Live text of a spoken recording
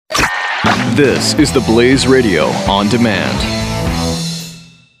This is the Blaze Radio on demand.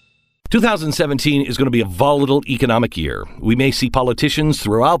 2017 is going to be a volatile economic year. We may see politicians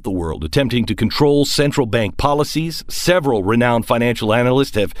throughout the world attempting to control central bank policies. Several renowned financial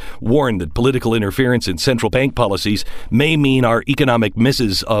analysts have warned that political interference in central bank policies may mean our economic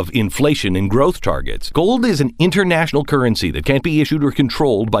misses of inflation and growth targets. Gold is an international currency that can't be issued or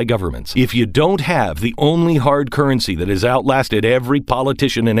controlled by governments. If you don't have the only hard currency that has outlasted every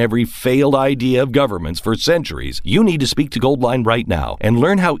politician and every failed idea of governments for centuries, you need to speak to Goldline right now and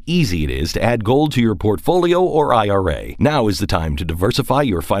learn how easy it is to add gold to your portfolio or IRA. Now is the time to diversify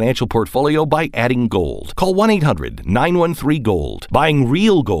your financial portfolio by adding gold. Call 1-800-913-GOLD. Buying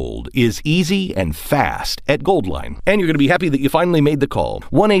real gold is easy and fast at Goldline. And you're going to be happy that you finally made the call.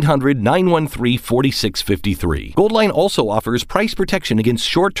 1-800-913-4653. Goldline also offers price protection against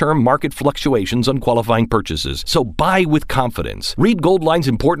short-term market fluctuations on qualifying purchases. So buy with confidence. Read Goldline's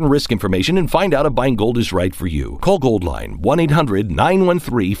important risk information and find out if buying gold is right for you. Call Goldline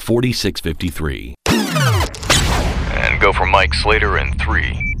 1-800-913-4653. And go for Mike Slater in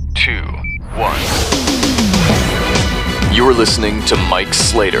 3, 2, 1. You are listening to Mike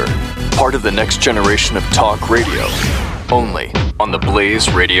Slater, part of the next generation of talk radio, only on the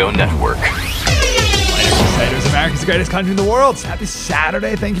Blaze Radio Network. Slater's America's greatest country in the world. Happy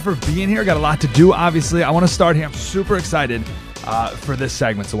Saturday. Thank you for being here. Got a lot to do, obviously. I want to start here. I'm super excited for this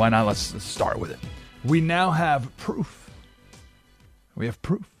segment, so why not? Let's start with it. We now have proof. We have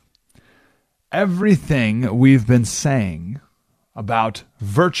proof. Everything we've been saying about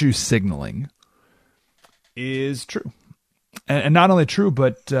virtue signaling is true. And not only true,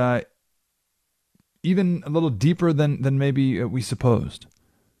 but even a little deeper than maybe we supposed.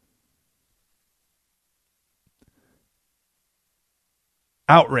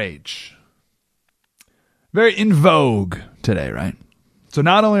 Outrage. Very in vogue today, right? So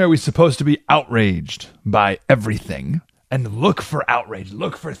not only are we supposed to be outraged by everything, and look for outrage,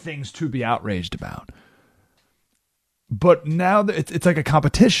 look for things to be outraged about. But now it's like a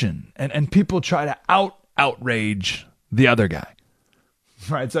competition, and people try to outrage the other guy.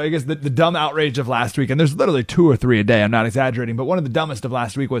 Right, so I guess the dumb outrage of last week, and there's literally 2 or 3 a day, I'm not exaggerating, but one of the dumbest of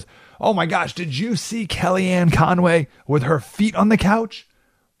last week was, oh my gosh, did you see Kellyanne Conway with her feet on the couch?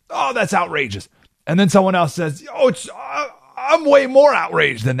 Oh, that's outrageous. And then someone else says, oh, I'm way more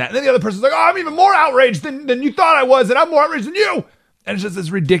outraged than that. And then the other person's like, oh, I'm even more outraged than you thought I was, and I'm more outraged than you. And it's just this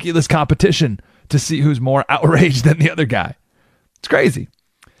ridiculous competition to see who's more outraged than the other guy. It's crazy.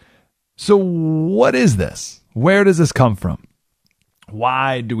 So what is this? Where does this come from?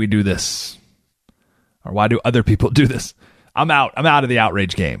 Why do we do this? Or why do other people do this? I'm out of the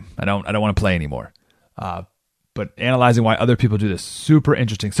outrage game. I don't want to play anymore. But analyzing why other people do this, super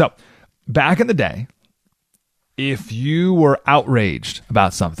interesting. So back in the day, if you were outraged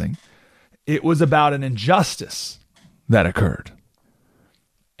about something, it was about an injustice that occurred.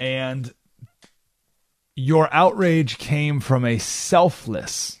 And your outrage came from a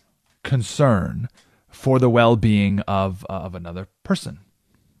selfless concern for the well-being of another person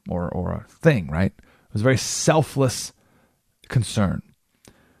or a thing, right? It was a very selfless concern.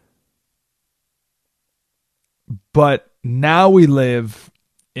 But now we live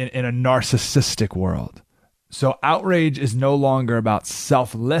in a narcissistic world. So outrage is no longer about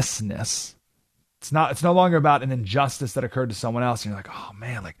selflessness. It's no longer about an injustice that occurred to someone else. And you're like, oh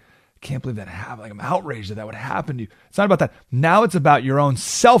man, like I can't believe that happened. Like I'm outraged that would happen to you. It's not about that. Now it's about your own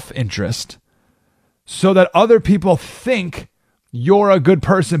self-interest so that other people think you're a good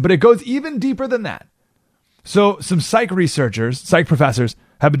person. But it goes even deeper than that. So some psych professors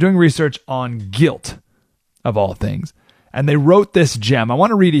have been doing research on guilt of all things. And they wrote this gem. I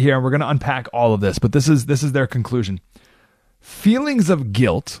want to read it here, and we're going to unpack all of this, but this is their conclusion. Feelings of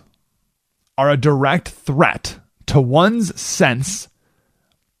guilt are a direct threat to one's sense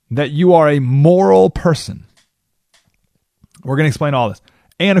that you are a moral person. We're going to explain all this.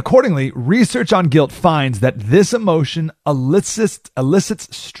 And accordingly, research on guilt finds that this emotion elicits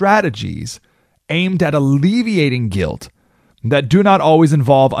strategies aimed at alleviating guilt that do not always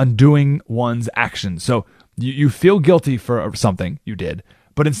involve undoing one's actions. So you feel guilty for something you did,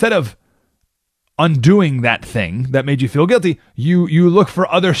 but instead of undoing that thing that made you feel guilty, you look for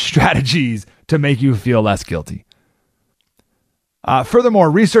other strategies to make you feel less guilty. Furthermore,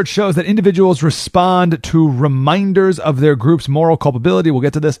 research shows that individuals respond to reminders of their group's moral culpability, we'll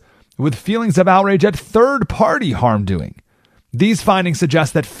get to this, with feelings of outrage at third-party harm doing. These findings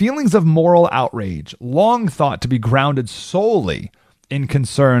suggest that feelings of moral outrage, long thought to be grounded solely in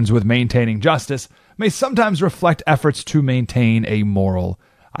concerns with maintaining justice, may sometimes reflect efforts to maintain a moral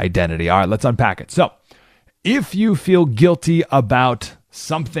identity. All right, let's unpack it. So, if you feel guilty about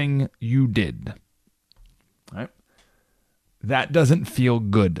something you did, right? That doesn't feel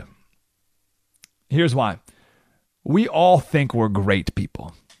good. Here's why. We all think we're great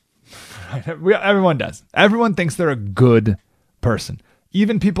people. Everyone does. Everyone thinks they're a good person.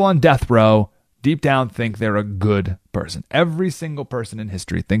 Even people on death row deep down think they're a good person. Every single person in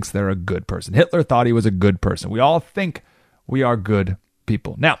history thinks they're a good person. Hitler thought he was a good person. We all think we are good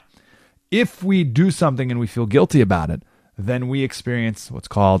people. Now, if we do something and we feel guilty about it, then we experience what's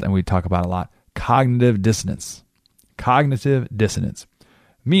called, and we talk about a lot, cognitive dissonance. Cognitive dissonance.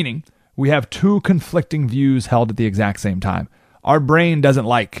 Meaning, we have two conflicting views held at the exact same time. Our brain doesn't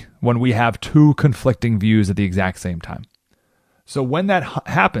like when we have two conflicting views at the exact same time. So when that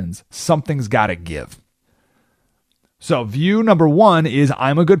happens, something's got to give. So view number one is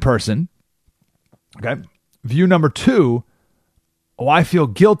I'm a good person. Okay. View number two, oh, I feel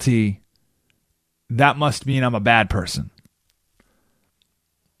guilty. That must mean I'm a bad person.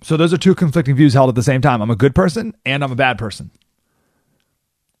 So those are two conflicting views held at the same time. I'm a good person and I'm a bad person.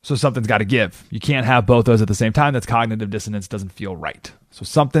 So something's got to give. You can't have both those at the same time. That's cognitive dissonance. Doesn't feel right. So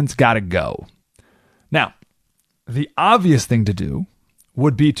something's got to go. Now, the obvious thing to do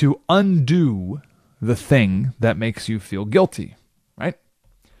would be to undo the thing that makes you feel guilty, right?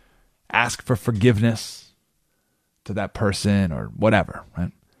 Ask for forgiveness to that person or whatever,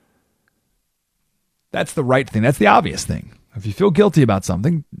 right? That's the right thing. That's the obvious thing. If you feel guilty about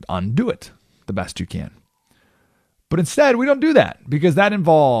something, undo it the best you can. But instead, we don't do that because that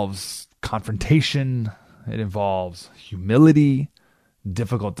involves confrontation. It involves humility,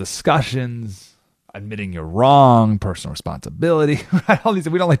 difficult discussions, admitting you're wrong, personal responsibility. Right? All these,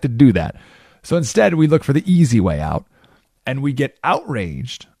 we don't like to do that. So instead, we look for the easy way out and we get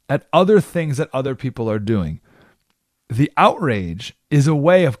outraged at other things that other people are doing. The outrage is a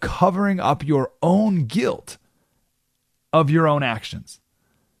way of covering up your own guilt of your own actions.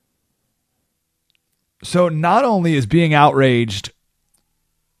 So not only is being outraged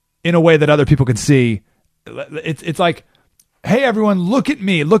in a way that other people can see, it's like, hey, everyone, look at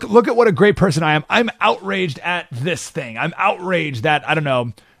me. Look at what a great person I am. I'm outraged at this thing. I'm outraged that, I don't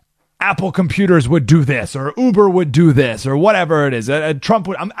know, Apple computers would do this or Uber would do this or whatever it is. Trump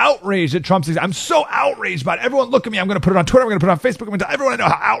would. I'm outraged at Trump's. I'm so outraged by it. Everyone look at me. I'm going to put it on Twitter. I'm going to put it on Facebook. I'm going to tell everyone I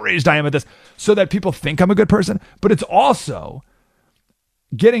know how outraged I am at this so that people think I'm a good person. But it's also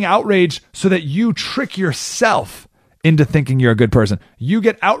getting outraged so that you trick yourself into thinking you're a good person. You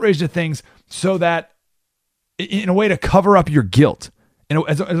get outraged at things so that in a way to cover up your guilt,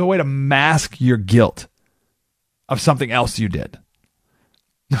 as a way to mask your guilt of something else you did.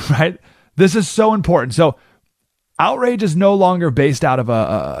 Right? This is so important. So outrage is no longer based out of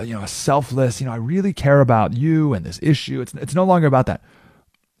a selfless, I really care about you and this issue. It's no longer about that.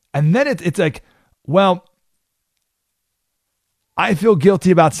 And then it's like, well, I feel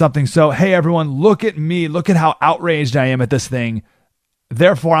guilty about something. So, hey, everyone, look at me. Look at how outraged I am at this thing.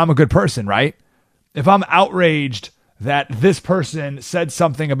 Therefore, I'm a good person, right? If I'm outraged that this person said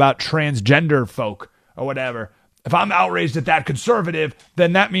something about transgender folk or whatever, if I'm outraged at that conservative,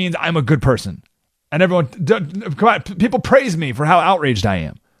 then that means I'm a good person. And everyone, come on, people praise me for how outraged I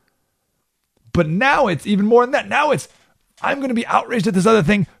am. But now it's even more than that. Now it's, I'm going to be outraged at this other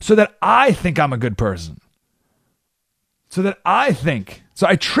thing so that I think I'm a good person. So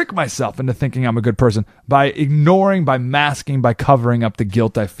I trick myself into thinking I'm a good person by ignoring, by masking, by covering up the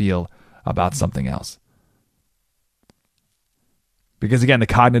guilt I feel about something else. Because again, the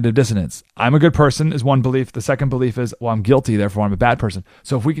cognitive dissonance. I'm a good person is one belief. The second belief is, well, I'm guilty, therefore I'm a bad person.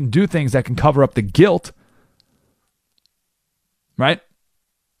 So if we can do things that can cover up the guilt, right?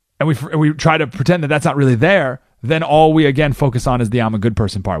 And we try to pretend that that's not really there, then all we again focus on is the I'm a good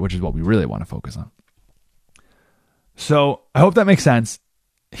person part, which is what we really want to focus on. So I hope that makes sense.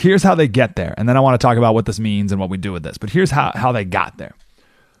 Here's how they get there. And then I want to talk about what this means and what we do with this. But here's how they got there.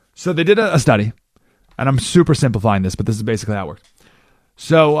 So they did a study, and I'm super simplifying this, but this is basically how it works.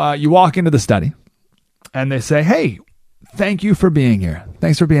 So you walk into the study, and they say, hey, thank you for being here.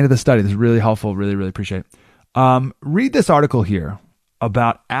 Thanks for being at the study. This is really helpful. Really, really appreciate it. Read this article here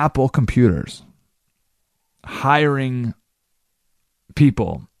about Apple computers hiring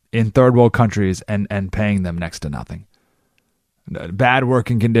people in third world countries and paying them next to nothing. Bad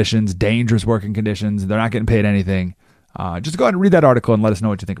working conditions, dangerous working conditions. They're not getting paid anything. Just go ahead and read that article and let us know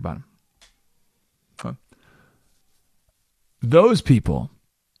what you think about it. Okay. Those people,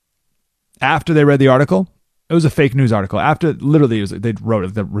 after they read the article, it was a fake news article. After, literally, they wrote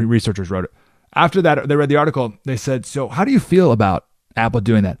it. The researchers wrote it. After that, they read the article. They said, so how do you feel about Apple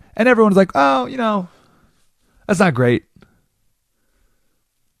doing that? And everyone's like, oh, that's not great.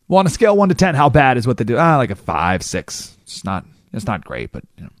 Well, on a scale of 1 to 10, how bad is what they do? Like a 5, 6. It's not It's not great, but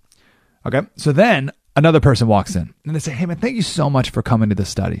Okay. So then another person walks in and they say, hey man, thank you so much for coming to this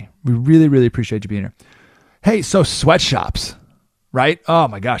study. We really, really appreciate you being here. Hey, so sweatshops, right? Oh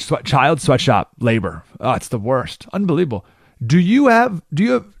my gosh, child sweatshop labor. Oh, it's the worst. Unbelievable. Do you have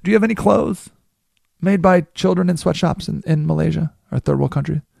any clothes made by children in sweatshops in Malaysia or third world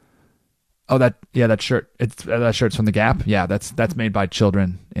countries? Oh, that shirt. That shirt's from the Gap. Yeah, that's made by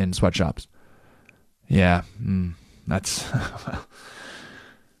children in sweatshops. Yeah, that's.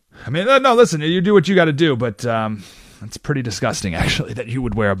 I mean, no. Listen, you do what you got to do, but it's pretty disgusting actually that you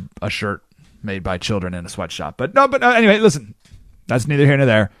would wear a shirt made by children in a sweatshop. But anyway, listen, that's neither here nor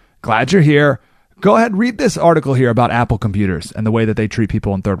there. Glad you're here. Go ahead, read this article here about Apple computers and the way that they treat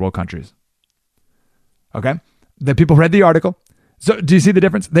people in third world countries. Okay, the people read the article. So do you see the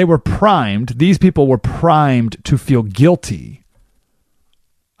difference? These people were primed to feel guilty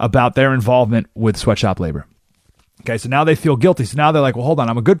about their involvement with sweatshop labor. Okay, so now they feel guilty. So now they're like, well, hold on,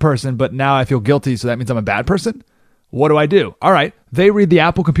 I'm a good person, but now I feel guilty, so that means I'm a bad person? What do I do? All right, they read the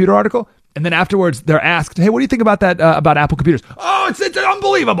Apple computer article, and then afterwards they're asked, hey, what do you think about that, about Apple computers? Oh, it's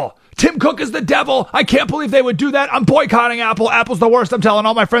unbelievable. Tim Cook is the devil. I can't believe they would do that. I'm boycotting Apple. Apple's the worst. I'm telling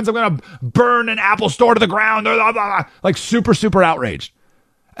all my friends I'm going to burn an Apple store to the ground. Blah, blah, blah. Like super, super outraged.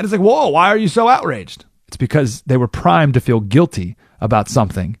 And it's like, whoa, why are you so outraged? It's because they were primed to feel guilty about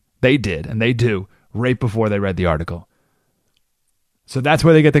something they did, and they do, right before they read the article. So that's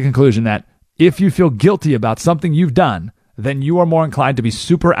where they get the conclusion that if you feel guilty about something you've done, then you are more inclined to be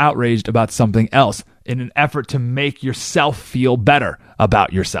super outraged about something else in an effort to make yourself feel better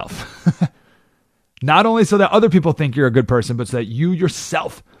about yourself. Not only so that other people think you're a good person, but so that you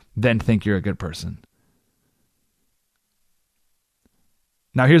yourself then think you're a good person.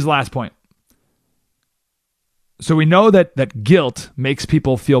 Now, here's the last point. So we know that guilt makes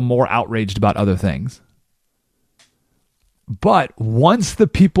people feel more outraged about other things. But once the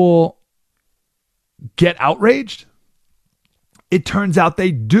people get outraged, it turns out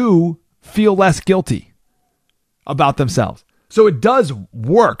they do feel less guilty about themselves. So it does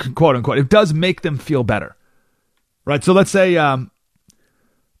work, quote unquote. It does make them feel better, right? So let's say,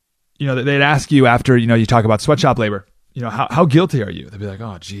 they'd ask you after, you talk about sweatshop labor, how guilty are you? They'd be like,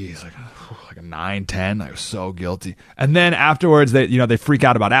 oh, geez, like a 9, 10. I was so guilty. And then afterwards, they freak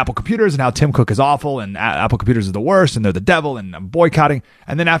out about Apple computers and how Tim Cook is awful and Apple computers are the worst and they're the devil and I'm boycotting.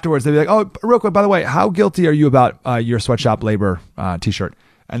 And then afterwards, they'd be like, oh, real quick, by the way, how guilty are you about your sweatshop labor t-shirt?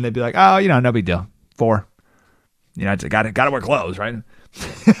 And they'd be like, oh, no big deal. 4. Gotta wear clothes, right?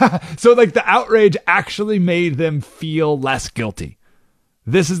 So like the outrage actually made them feel less guilty.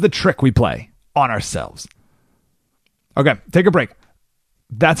 This is the trick we play on ourselves. Okay, take a break.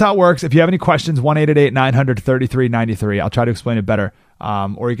 That's how it works. If you have any questions, 1-888-900-3393. I'll try to explain it better.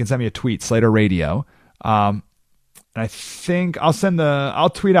 Or you can send me a tweet, Slater Radio. And I think I'll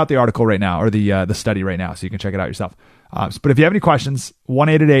tweet out the article right now, or the study right now, so you can check it out yourself. But if you have any questions,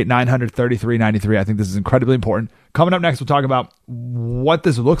 1-888-900-3393. I think this is incredibly important. Coming up next, we'll talk about what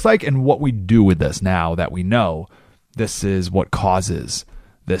this looks like and what we do with this now that we know this is what causes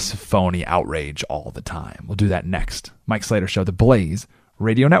this phony outrage all the time. We'll do that next. Mike Slater Show, the Blaze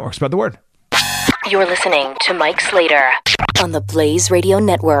Radio Network. Spread the word. You're listening to Mike Slater on the Blaze Radio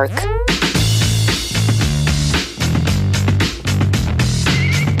Network.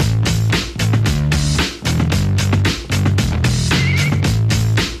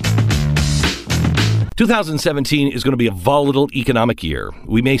 2017 is going to be a volatile economic year.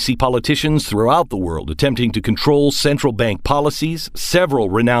 We may see politicians throughout the world attempting to control central bank policies. Several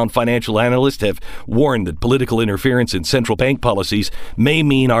renowned financial analysts have warned that political interference in central bank policies may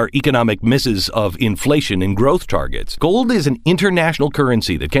mean our economic misses of inflation and growth targets. Gold is an international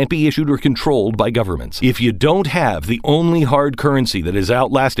currency that can't be issued or controlled by governments. If you don't have the only hard currency that has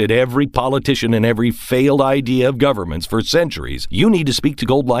outlasted every politician and every failed idea of governments for centuries, you need to speak to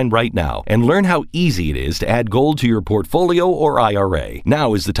Goldline right now and learn how easy it is to add gold to your portfolio or IRA.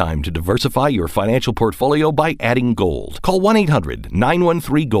 Now is the time to diversify your financial portfolio by adding gold. Call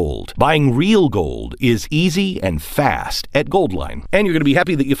 1-800-913-GOLD. Buying real gold is easy and fast at Goldline. And you're going to be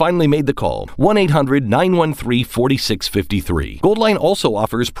happy that you finally made the call. 1-800-913-4653. Goldline also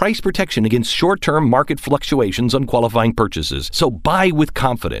offers price protection against short-term market fluctuations on qualifying purchases. So buy with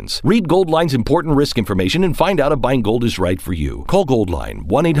confidence. Read Goldline's important risk information and find out if buying gold is right for you. Call Goldline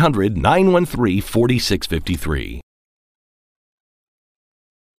 1-800-913-4653.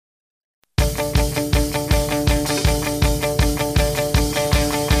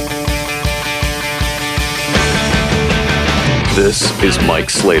 This is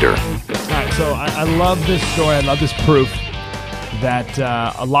Mike Slater. All right, so I love this story. I love this proof that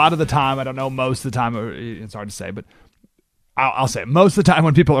a lot of the time, I don't know, most of the time, it's hard to say, but I'll say most of the time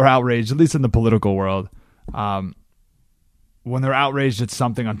when people are outraged, at least in the political world, when they're outraged at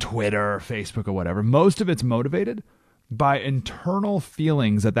something on Twitter or Facebook or whatever, most of it's motivated by internal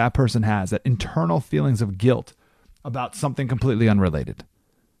feelings that person has, that internal feelings of guilt about something completely unrelated.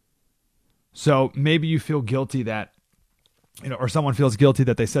 So maybe you feel guilty that, or someone feels guilty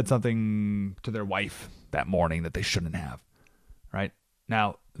that they said something to their wife that morning that they shouldn't have, right?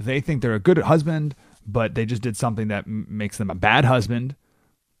 Now, they think they're a good husband, but they just did something that makes them a bad husband.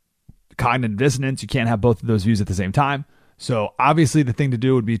 Cognitive dissonance, you can't have both of those views at the same time. So obviously the thing to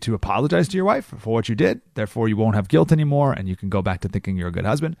do would be to apologize to your wife for what you did. Therefore, you won't have guilt anymore, and you can go back to thinking you're a good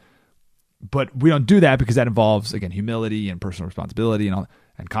husband. But we don't do that because that involves, again, humility and personal responsibility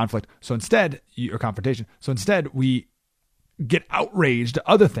and conflict. So instead, or confrontation. So instead, we get outraged at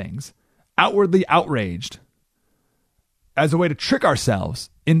other things, outwardly outraged, as a way to trick ourselves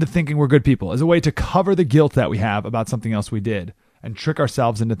into thinking we're good people, as a way to cover the guilt that we have about something else we did, and trick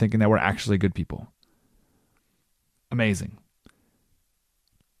ourselves into thinking that we're actually good people. Amazing.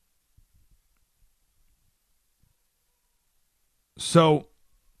 So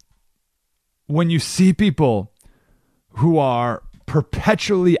when you see people who are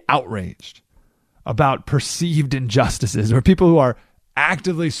perpetually outraged about perceived injustices, or people who are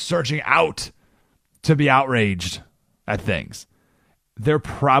actively searching out to be outraged at things, they're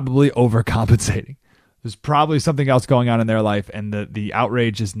probably overcompensating. There's probably something else going on in their life, and the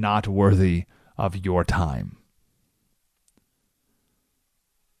outrage is not worthy of your time.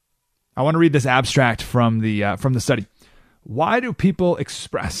 I want to read this abstract from the study. Why do people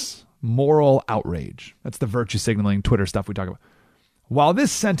express moral outrage? That's the virtue signaling Twitter stuff we talk about. While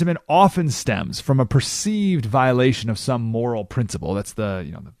this sentiment often stems from a perceived violation of some moral principle, that's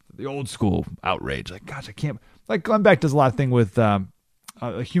the old school outrage. Like, gosh, I can't. Like Glenn Beck does a lot of thing with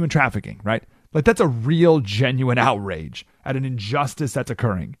human trafficking, right? Like that's a real, genuine outrage at an injustice that's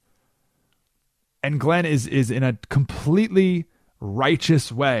occurring. And Glenn is in a completely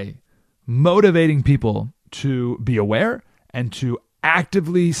righteous way motivating people to be aware and to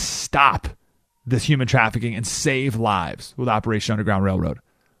actively stop this human trafficking and save lives with Operation Underground Railroad,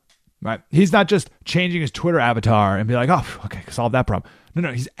 right? He's not just changing his Twitter avatar and be like, oh, okay, solve that problem.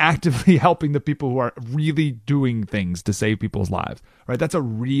 No, he's actively helping the people who are really doing things to save people's lives, right? That's a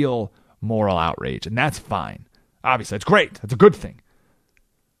real moral outrage, and that's fine. Obviously, it's great. That's a good thing.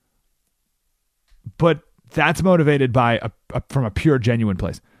 But that's motivated by from a pure, genuine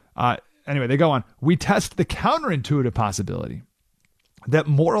place. Anyway, they go on. We test the counterintuitive possibility that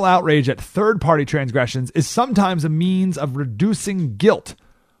moral outrage at third-party transgressions is sometimes a means of reducing guilt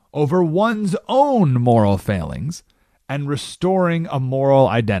over one's own moral failings and restoring a moral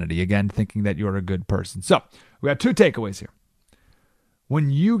identity. Again, thinking that you're a good person. So we have two takeaways here. When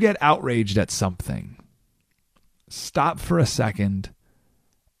you get outraged at something, stop for a second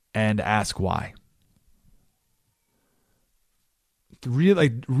and ask why.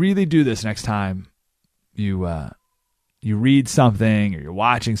 Really do this next time you read something or you're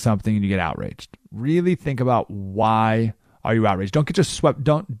watching something and you get outraged. Really think about why are you outraged.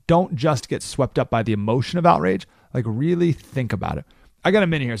 Don't just get swept up by the emotion of outrage. Like really think about it. I got a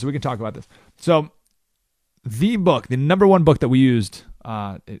minute here so we can talk about this. So the number one book that we used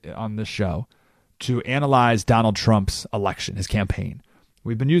on this show to analyze Donald Trump's election, his campaign.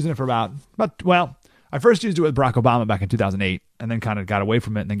 We've been using it for about I first used it with Barack Obama back in 2008 and then kind of got away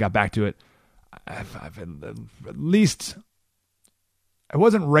from it and then got back to it. I've at least, it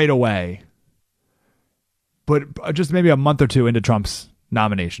wasn't right away, but just maybe a month or two into Trump's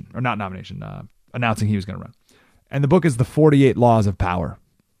announcing he was going to run. And the book is The 48 Laws of Power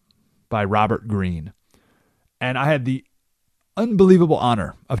by Robert Greene. And I had the unbelievable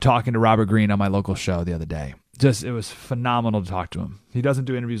honor of talking to Robert Greene on my local show the other day. It was phenomenal to talk to him. He doesn't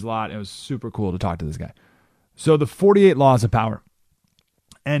do interviews a lot. It was super cool to talk to this guy. So The 48 Laws of Power.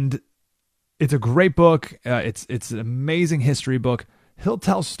 And it's a great book. It's an amazing history book. He'll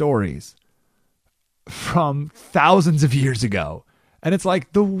tell stories from thousands of years ago. And it's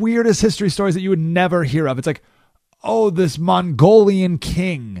like the weirdest history stories that you would never hear of. It's like, oh, this Mongolian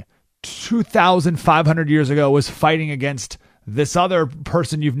king 2,500 years ago was fighting against this other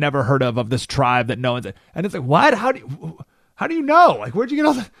person you've never heard of this tribe that no one's. And it's like, what? How do you know? Like, where'd you get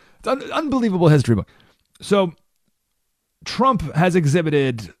all that? It's an unbelievable history book. So Trump has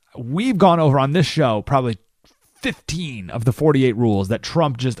exhibited, we've gone over on this show probably 15 of the 48 rules that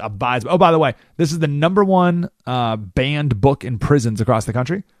Trump just abides by. Oh, by the way, this is the number one banned book in prisons across the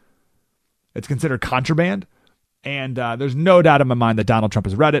country. It's considered contraband. And there's no doubt in my mind that Donald Trump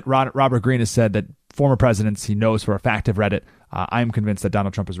has read it. Robert Greene has said that former presidents he knows for a fact have read it. I'm convinced that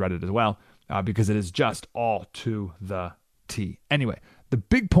Donald Trump has read it as well because it is just all to the T. Anyway, the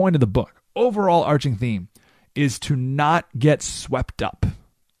big point of the book, overall arching theme, is to not get swept up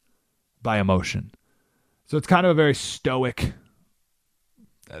by emotion. So it's kind of a very stoic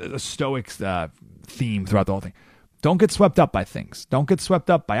theme throughout the whole thing. Don't get swept up by things. Don't get swept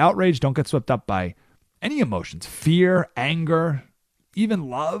up by outrage. Don't get swept up by any emotions, fear, anger, even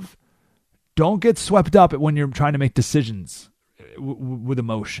love. Don't get swept up when you're trying to make decisions with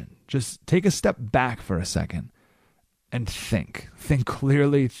emotion. Just take a step back for a second and think. Think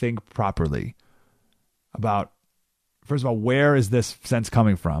clearly, think properly about, first of all, where is this sense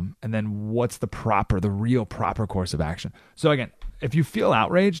coming from? And then what's the real proper course of action? So again, if you feel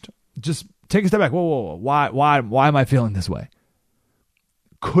outraged, just take a step back. Whoa. Why am I feeling this way?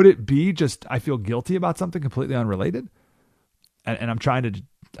 Could it be just I feel guilty about something completely unrelated? And I'm trying to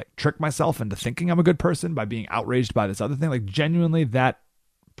trick myself into thinking I'm a good person by being outraged by this other thing. Genuinely, that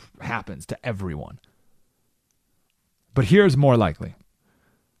happens to everyone. But here's more likely.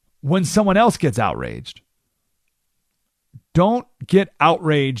 When someone else gets outraged, don't get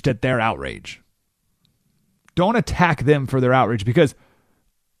outraged at their outrage. Don't attack them for their outrage, because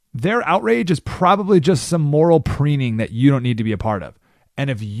their outrage is probably just some moral preening that you don't need to be a part of. And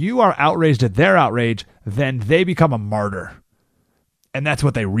if you are outraged at their outrage, then they become a martyr. And that's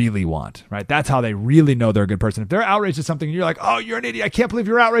what they really want, right? That's how they really know they're a good person. If they're outraged at something and you're like, oh, you're an idiot, I can't believe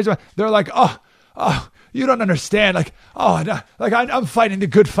you're outraged. They're like, oh, you don't understand. I'm fighting the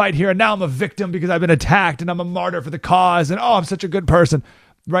good fight here, and now I'm a victim because I've been attacked, and I'm a martyr for the cause, and I'm such a good person,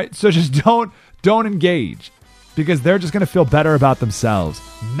 right? So just don't engage, because they're just going to feel better about themselves,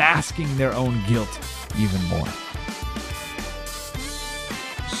 masking their own guilt even more.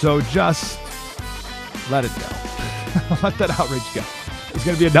 So just let it go. Let that outrage go. There's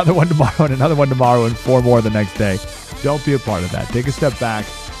going to be another one tomorrow and another one tomorrow and 4 more the next day. Don't be a part of that. Take a step back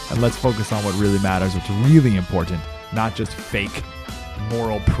and let's focus on what really matters, what's really important, not just fake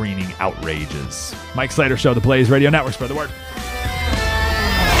moral preening outrages. Mike Slater Show, the Blaze Radio Network. Spread the word.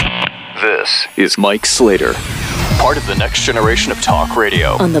 This is Mike Slater, part of the next generation of talk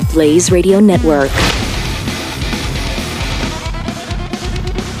radio on the Blaze Radio Network.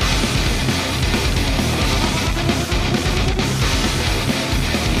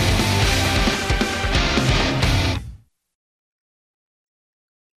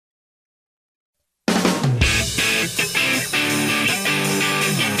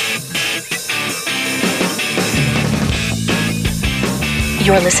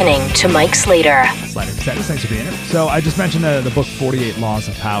 You're listening to Mike Slater. Slater, thanks for being here. So I just mentioned the book 48 Laws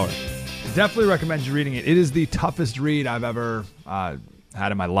of Power. Definitely recommend you reading it. It is the toughest read I've ever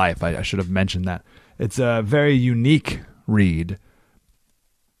had in my life. I should have mentioned that. It's a very unique read.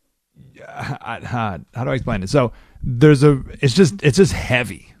 How do I explain it? So it's just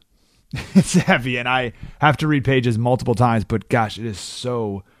heavy. It's heavy, and I have to read pages multiple times, but gosh, it is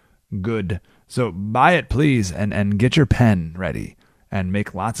so good. So buy it, please, and get your pen ready and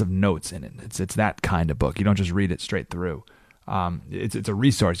make lots of notes in it. It's that kind of book. You don't just read it straight through. It's a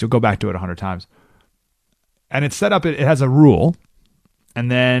resource. You'll go back to it 100 times. And it's set up, it has a rule,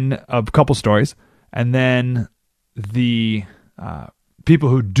 and then a couple stories, and then the people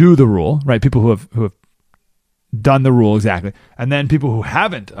who do the rule, right? People who have done the rule exactly, and then people who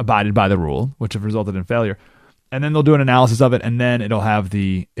haven't abided by the rule, which have resulted in failure. And then they'll do an analysis of it, and then it'll have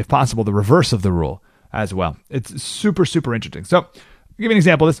if possible, the reverse of the rule as well. It's super, super interesting. So I'll give you an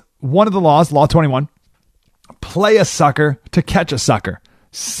example of this. One of the laws, Law 21, play a sucker to catch a sucker.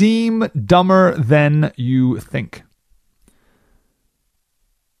 Seem dumber than you think.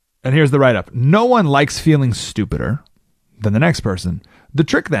 And here's the write-up. No one likes feeling stupider than the next person. The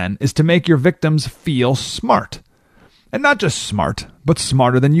trick then is to make your victims feel smart. And not just smart, but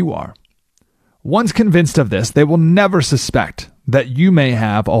smarter than you are. Once convinced of this, they will never suspect that you may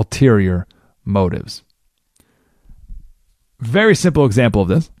have ulterior motives. Very simple example of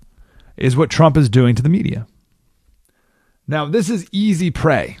this is what Trump is doing to the media. Now, this is easy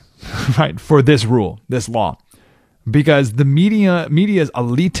prey, right, for this rule, this law, because the media's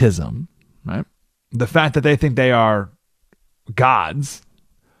elitism, right, the fact that they think they are gods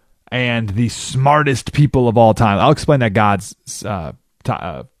and the smartest people of all time. I'll explain that gods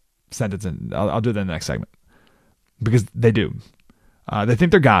sentence, and I'll do that in the next segment, because they do. They think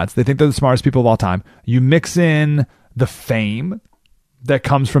they're gods. They think they're the smartest people of all time. You mix in the fame that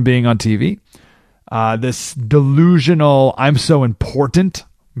comes from being on TV, this delusional, I'm so important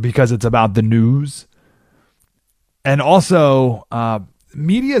because it's about the news. And also,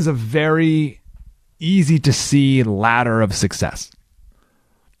 media is a very easy to see ladder of success.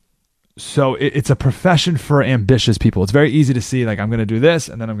 So it's a profession for ambitious people. It's very easy to see, like, I'm going to do this,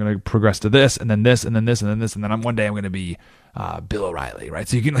 and then I'm going to progress to this, and then this, and then this, and then this, and then one day I'm going to be Bill O'Reilly, right?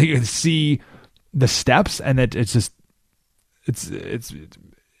 So you can see the steps, and it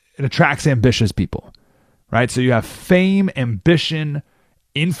attracts ambitious people, right? So you have fame, ambition,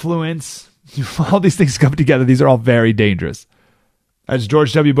 influence, all these things come together. These are all very dangerous. As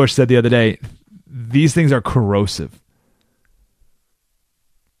George W. Bush said the other day, these things are corrosive.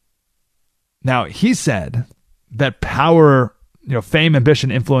 Now, he said that power, fame, ambition,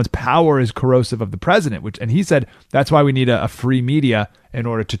 influence, power is corrosive of the president, and he said that's why we need a free media in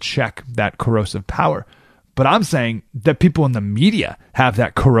order to check that corrosive power. But I'm saying that people in the media have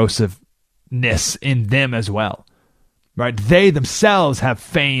that corrosiveness in them as well, right? They themselves have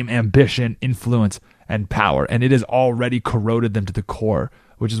fame, ambition, influence, and power, and it has already corroded them to the core,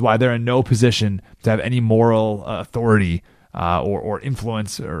 which is why they're in no position to have any moral authority or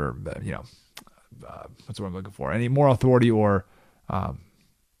influence or, what's the word I'm looking for? Any moral authority or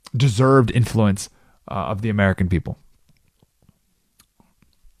deserved influence of the American people.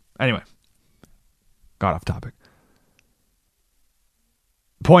 Anyway, got off topic.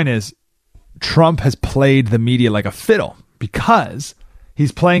 Point is, Trump has played the media like a fiddle because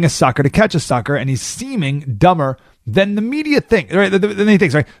he's playing a sucker to catch a sucker, and he's seeming dumber than the media thinks. Right? Than he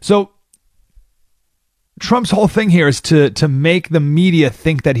thinks, right? So Trump's whole thing here is to make the media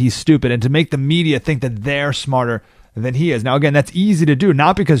think that he's stupid and to make the media think that they're smarter than he is. Now, again, that's easy to do,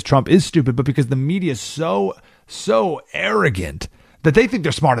 not because Trump is stupid, but because the media is so arrogant that they think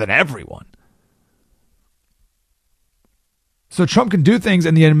they're smarter than everyone. So Trump can do things,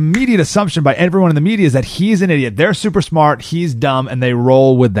 and the immediate assumption by everyone in the media is that he's an idiot. They're super smart, he's dumb, and they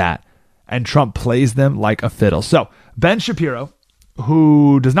roll with that. And Trump plays them like a fiddle. So Ben Shapiro,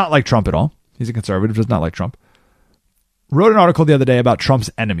 who does not like Trump at all, he's a conservative, does not like Trump, wrote an article the other day about Trump's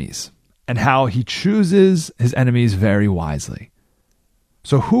enemies and how he chooses his enemies very wisely.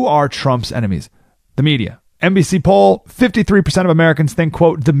 So who are Trump's enemies? The media. NBC poll, 53% of Americans think,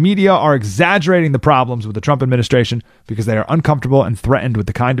 quote, the media are exaggerating the problems with the Trump administration because they are uncomfortable and threatened with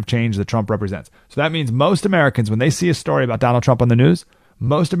the kind of change that Trump represents. So that means most Americans, when they see a story about Donald Trump on the news,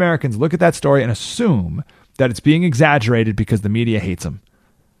 most Americans look at that story and assume that it's being exaggerated because the media hates him.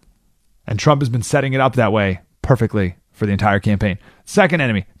 And Trump has been setting it up that way perfectly for the entire campaign. Second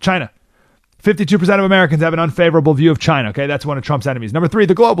enemy, China. 52% of Americans have an unfavorable view of China. Okay, that's one of Trump's enemies. Number 3,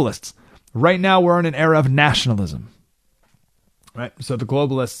 the globalists. Right now, we're in an era of nationalism. Right? So the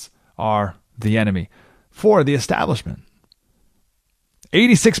globalists are the enemy. 4, the establishment.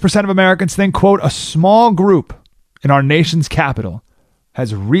 86% of Americans think, quote, a small group in our nation's capital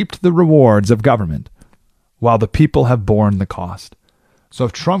has reaped the rewards of government while the people have borne the cost. So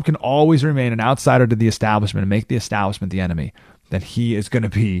if Trump can always remain an outsider to the establishment and make the establishment the enemy, then he is going to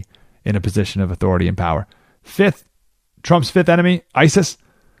be in a position of authority and power. 5th, Trump's 5th enemy, ISIS.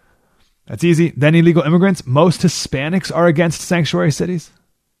 That's easy. Then illegal immigrants. Most Hispanics are against sanctuary cities.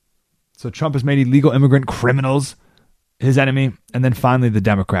 So Trump has made illegal immigrant criminals his enemy. And then finally the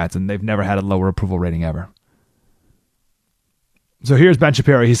Democrats, and they've never had a lower approval rating ever. So here's Ben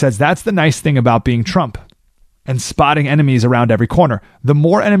Shapiro. He says, that's the nice thing about being Trump and spotting enemies around every corner. The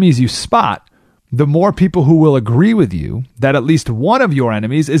more enemies you spot, the more people who will agree with you that at least one of your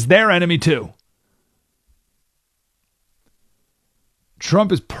enemies is their enemy too.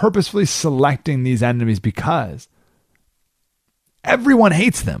 Trump is purposefully selecting these enemies because everyone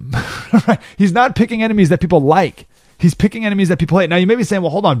hates them. Right? He's not picking enemies that people like. He's picking enemies that people hate. Now, you may be saying,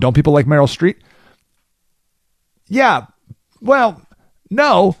 well, hold on, don't people like Meryl Streep? Yeah, well,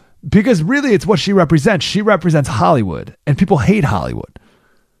 no, because really it's what she represents. She represents Hollywood, and people hate Hollywood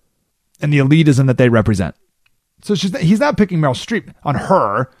and the elitism that they represent. So he's not picking Meryl Streep on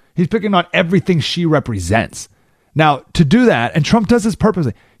her. He's picking on everything she represents. Now, to do that, and Trump does this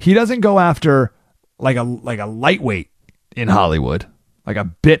purposely, he doesn't go after like a lightweight in Hollywood, like a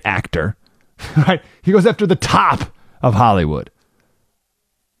bit actor, right? He goes after the top of Hollywood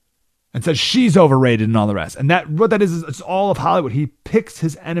and says she's overrated and all the rest. And that what that is it's all of Hollywood. He picks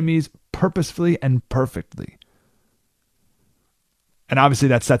his enemies purposefully and perfectly. And obviously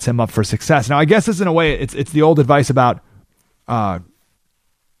that sets him up for success. Now, I guess this in a way, it's the old advice about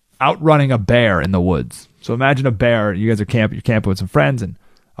outrunning a bear in the woods. So imagine a bear, you guys are you're camping with some friends and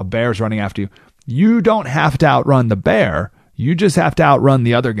a bear's running after you. You don't have to outrun the bear. You just have to outrun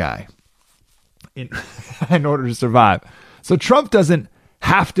the other guy in order to survive. So Trump doesn't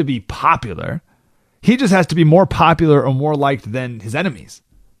have to be popular. He just has to be more popular or more liked than his enemies.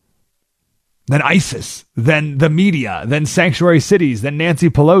 Than ISIS, than the media, than sanctuary cities, than Nancy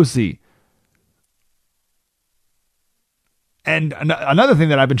Pelosi. And another thing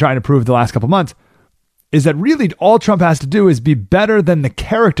that I've been trying to prove the last couple months is that really all Trump has to do is be better than the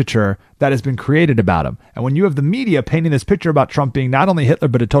caricature that has been created about him. And when you have the media painting this picture about Trump being not only Hitler,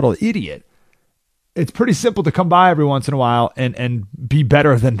 but a total idiot, it's pretty simple to come by every once in a while and be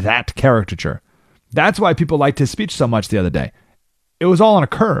better than that caricature. That's why people liked his speech so much the other day. It was all on a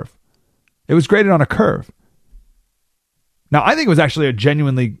curve. It was graded on a curve. Now, I think it was actually a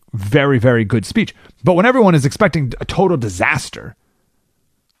genuinely very, very good speech. But when everyone is expecting a total disaster,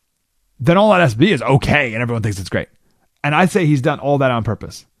 then all that has to be is okay, and everyone thinks it's great. And I say he's done all that on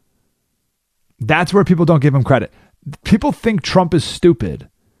purpose. That's where people don't give him credit. People think Trump is stupid.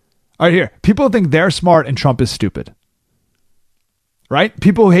 All right, here. People think they're smart and Trump is stupid. Right?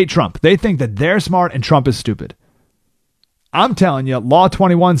 People who hate Trump, they think that they're smart and Trump is stupid. I'm telling you, Law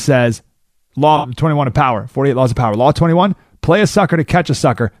 21 says, Law 21 of power, 48 laws of power. Law 21, play a sucker to catch a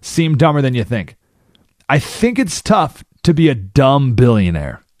sucker, seem dumber than you think. I think it's tough to be a dumb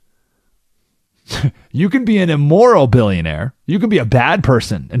billionaire. You can be an immoral billionaire. You can be a bad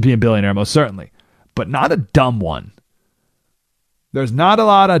person and be a billionaire, most certainly, but not a dumb one. There's not a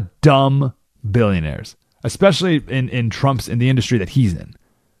lot of dumb billionaires, especially in the industry that he's in.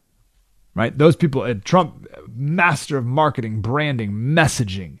 Right? Those people, Trump, master of marketing, branding,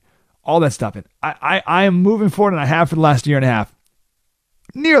 messaging, all that stuff. And I am moving forward, and I have for the last year and a half,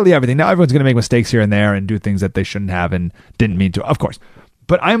 nearly everything. Now, everyone's going to make mistakes here and there and do things that they shouldn't have and didn't mean to, of course.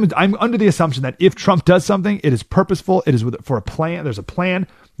 But I'm under the assumption that if Trump does something, it is purposeful. It is for a plan. There's a plan.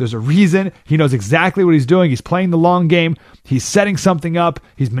 There's a reason. He knows exactly what he's doing. He's playing the long game. He's setting something up.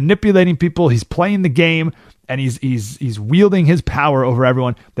 He's manipulating people. He's playing the game, and he's wielding his power over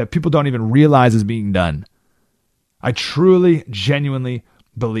everyone that people don't even realize is being done. I truly, genuinely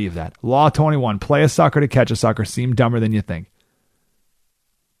believe that. Law 21, play a sucker to catch a sucker, seem dumber than you think.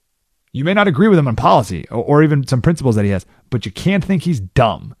 You may not agree with him on policy or even some principles that he has, but you can't think he's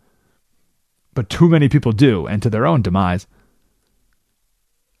dumb. But too many people do, and to their own demise.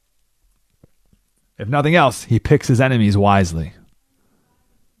 If nothing else, he picks his enemies wisely.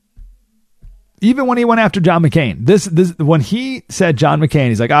 Even when he went after John McCain, when he said John McCain,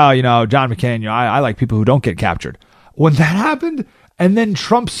 he's like, John McCain, I like people who don't get captured. When that happened, and then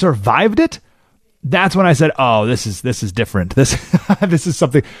Trump survived it, that's when I said, oh, this is different. This is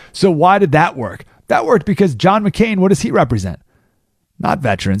something. So why did that work? That worked because John McCain, what does he represent? Not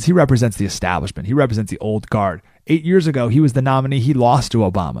veterans. He represents the establishment. He represents the old guard. 8 years ago, he was the nominee. He lost to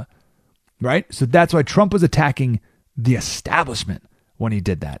Obama. Right? So that's why Trump was attacking the establishment when he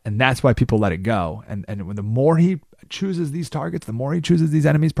did that. And that's why people let it go. And when the more he chooses these targets, the more he chooses these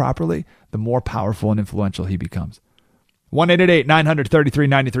enemies properly, the more powerful and influential he becomes.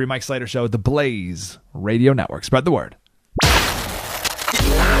 1-888-900-3393, Mike Slater Show, The Blaze Radio Network. Spread the word.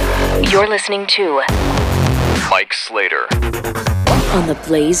 You're listening to Mike Slater on the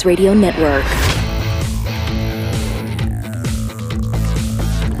Blaze Radio Network.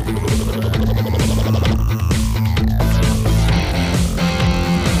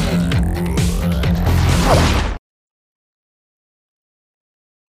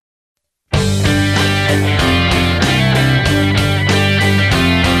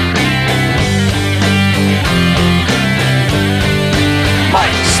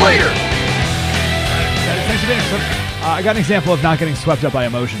 I got an example of not getting swept up by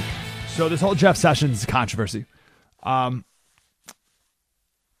emotion. So this whole Jeff Sessions controversy.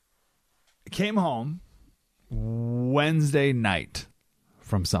 Came home Wednesday night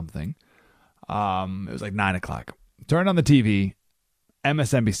from something. It was like 9 o'clock. Turned on the TV.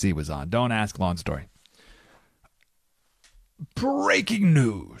 MSNBC was on. Don't ask, long story. Breaking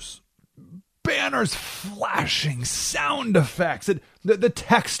news. Banners flashing, sound effects. The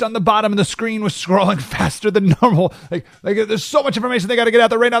text on the bottom of the screen was scrolling faster than normal. Like there's so much information they got to get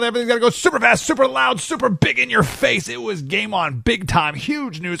out there right now. Everything's got to go super fast, super loud, super big in your face. It was game on, big time,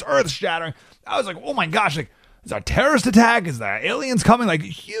 huge news, earth shattering. I was like, oh my gosh, like, is there a terrorist attack? Is there aliens coming? Like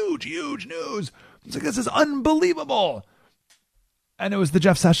huge news. It's like, this is unbelievable. And it was the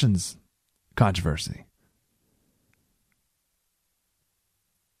Jeff Sessions controversy.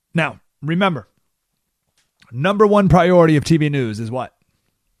 Now, remember, number one priority of TV news is what?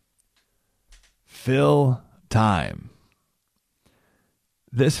 Fill time.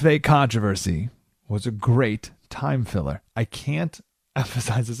 This fake controversy was a great time filler. I can't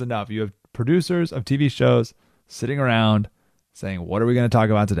emphasize this enough. You have producers of TV shows sitting around saying, what are we going to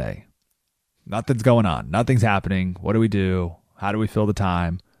talk about today? Nothing's going on. Nothing's happening. What do we do? How do we fill the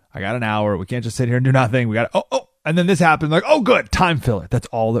time? I got an hour. We can't just sit here and do nothing. We got and then this happened. Like, oh, good. Time filler. That's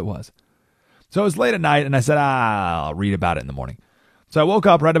all it was. So it was late at night, and I said, I'll read about it in the morning. So I woke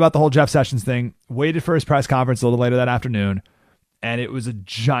up, read about the whole Jeff Sessions thing, waited for his press conference a little later that afternoon, and it was a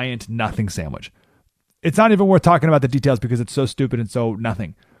giant nothing sandwich. It's not even worth talking about the details because it's so stupid and so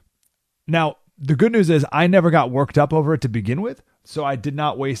nothing. Now, the good news is I never got worked up over it to begin with, so I did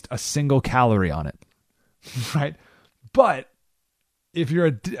not waste a single calorie on it, right? But if you're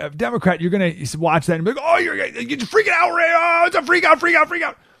a Democrat, you're going to watch that and be like, oh, you're freaking out, Ray. Oh, it's a freak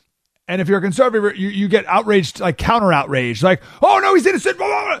out. And if you're a conservative, you get outraged, like counter outraged, like, oh, no, he's innocent. Blah,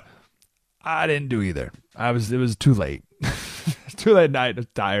 blah, blah. I didn't do either. It was too late. It's too late at night. I was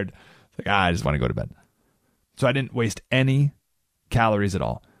tired. Like, I just want to go to bed. So I didn't waste any calories at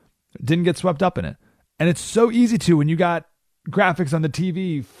all. Didn't get swept up in it. And it's so easy to when you got graphics on the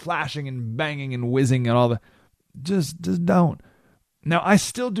TV flashing and banging and whizzing and all the, just don't. Now, I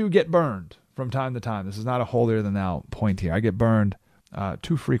still do get burned from time to time. This is not a holier than thou point here. I get burned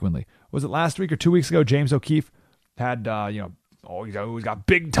too frequently. Was it last week or 2 weeks ago? James O'Keefe had, he's got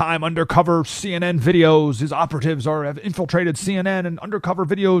big time undercover CNN videos. His operatives have infiltrated CNN and undercover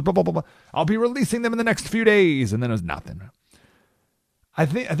videos, blah, blah, blah, blah. I'll be releasing them in the next few days. And then it was nothing. I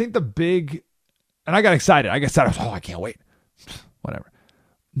think the big, and I got excited. I can't wait. Whatever.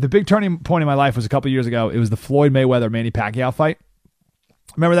 The big turning point in my life was a couple years ago. It was the Floyd Mayweather-Manny Pacquiao fight.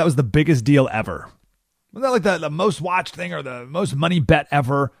 Remember, that was the biggest deal ever. Wasn't that like the most watched thing or the most money bet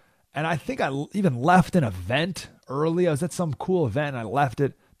ever? And I think I even left an event early. I was at some cool event and I left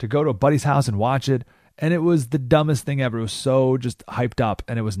it to go to a buddy's house and watch it. And it was the dumbest thing ever. It was so just hyped up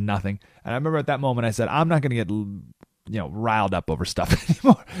and it was nothing. And I remember at that moment I said, I'm not going to get riled up over stuff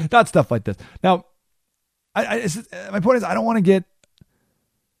anymore. Not stuff like this. Now, my point is I don't want to get,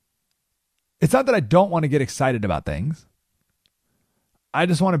 it's not that I don't want to get excited about things. I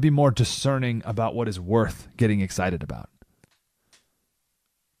just want to be more discerning about what is worth getting excited about.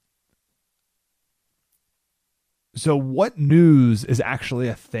 So what news is actually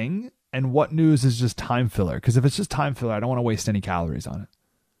a thing and what news is just time filler? Because if it's just time filler, I don't want to waste any calories on it.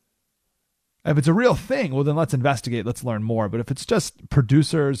 If it's a real thing, well, then let's investigate. Let's learn more. But if it's just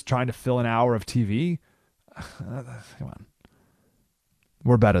producers trying to fill an hour of TV, come on.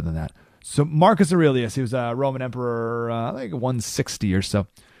 We're better than that. So Marcus Aurelius, he was a Roman emperor, I think 160 or so.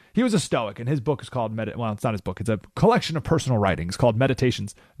 He was a Stoic, and his book is called, well, it's not his book. It's a collection of personal writings called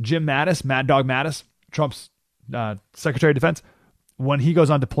Meditations. Jim Mattis, Mad Dog Mattis, Trump's Secretary of Defense, when he goes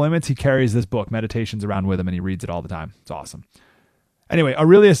on deployments, he carries this book, Meditations, around with him, and he reads it all the time. It's awesome. Anyway,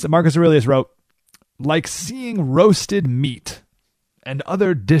 Marcus Aurelius wrote, like seeing roasted meat and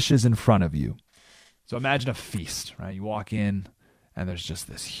other dishes in front of you. So imagine a feast, right? You walk in, and there's just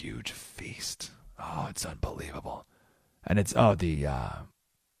this huge feast. Oh, it's unbelievable. And it's,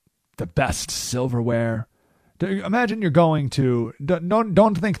 the best silverware. Imagine you're going to,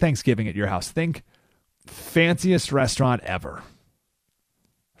 don't think Thanksgiving at your house. Think fanciest restaurant ever.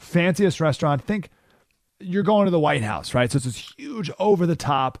 Fanciest restaurant. Think you're going to the White House, right? So it's this huge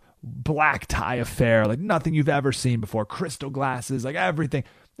over-the-top black tie affair, like nothing you've ever seen before. Crystal glasses, like everything.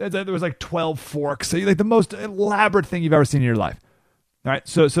 There was like 12 forks. So like the most elaborate thing you've ever seen in your life. All right,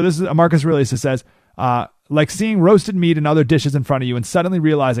 so this is Marcus Aurelius. It says, like seeing roasted meat and other dishes in front of you and suddenly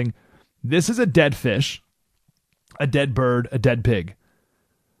realizing this is a dead fish, a dead bird, a dead pig.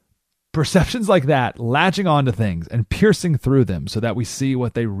 Perceptions like that, latching onto things and piercing through them so that we see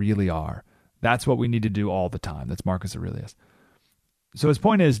what they really are. That's what we need to do all the time. That's Marcus Aurelius. So his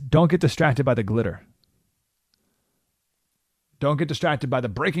point is, don't get distracted by the glitter. Don't get distracted by the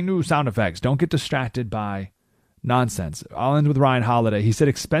breaking news sound effects. Don't get distracted by nonsense. I'll end with Ryan Holiday. He said,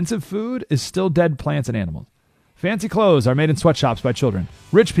 expensive food is still dead plants and animals. Fancy clothes are made in sweatshops by children.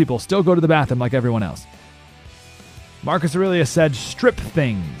 Rich people still go to the bathroom like everyone else. Marcus Aurelius said, strip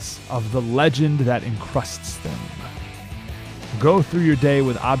things of the legend that encrusts them. Go through your day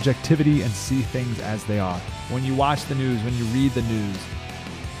with objectivity and see things as they are. When you watch the news, when you read the news,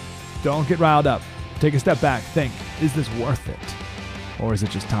 don't get riled up. Take a step back. Think, is this worth it? Or is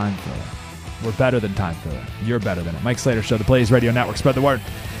it just time filler? We're better than time filler. You're better than it. Mike Slater Show, the Blaze Radio Network. Spread the word.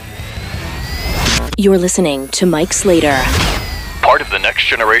 You're listening to Mike Slater. Part of the next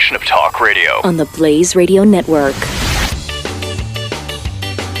generation of talk radio. On the Blaze Radio Network.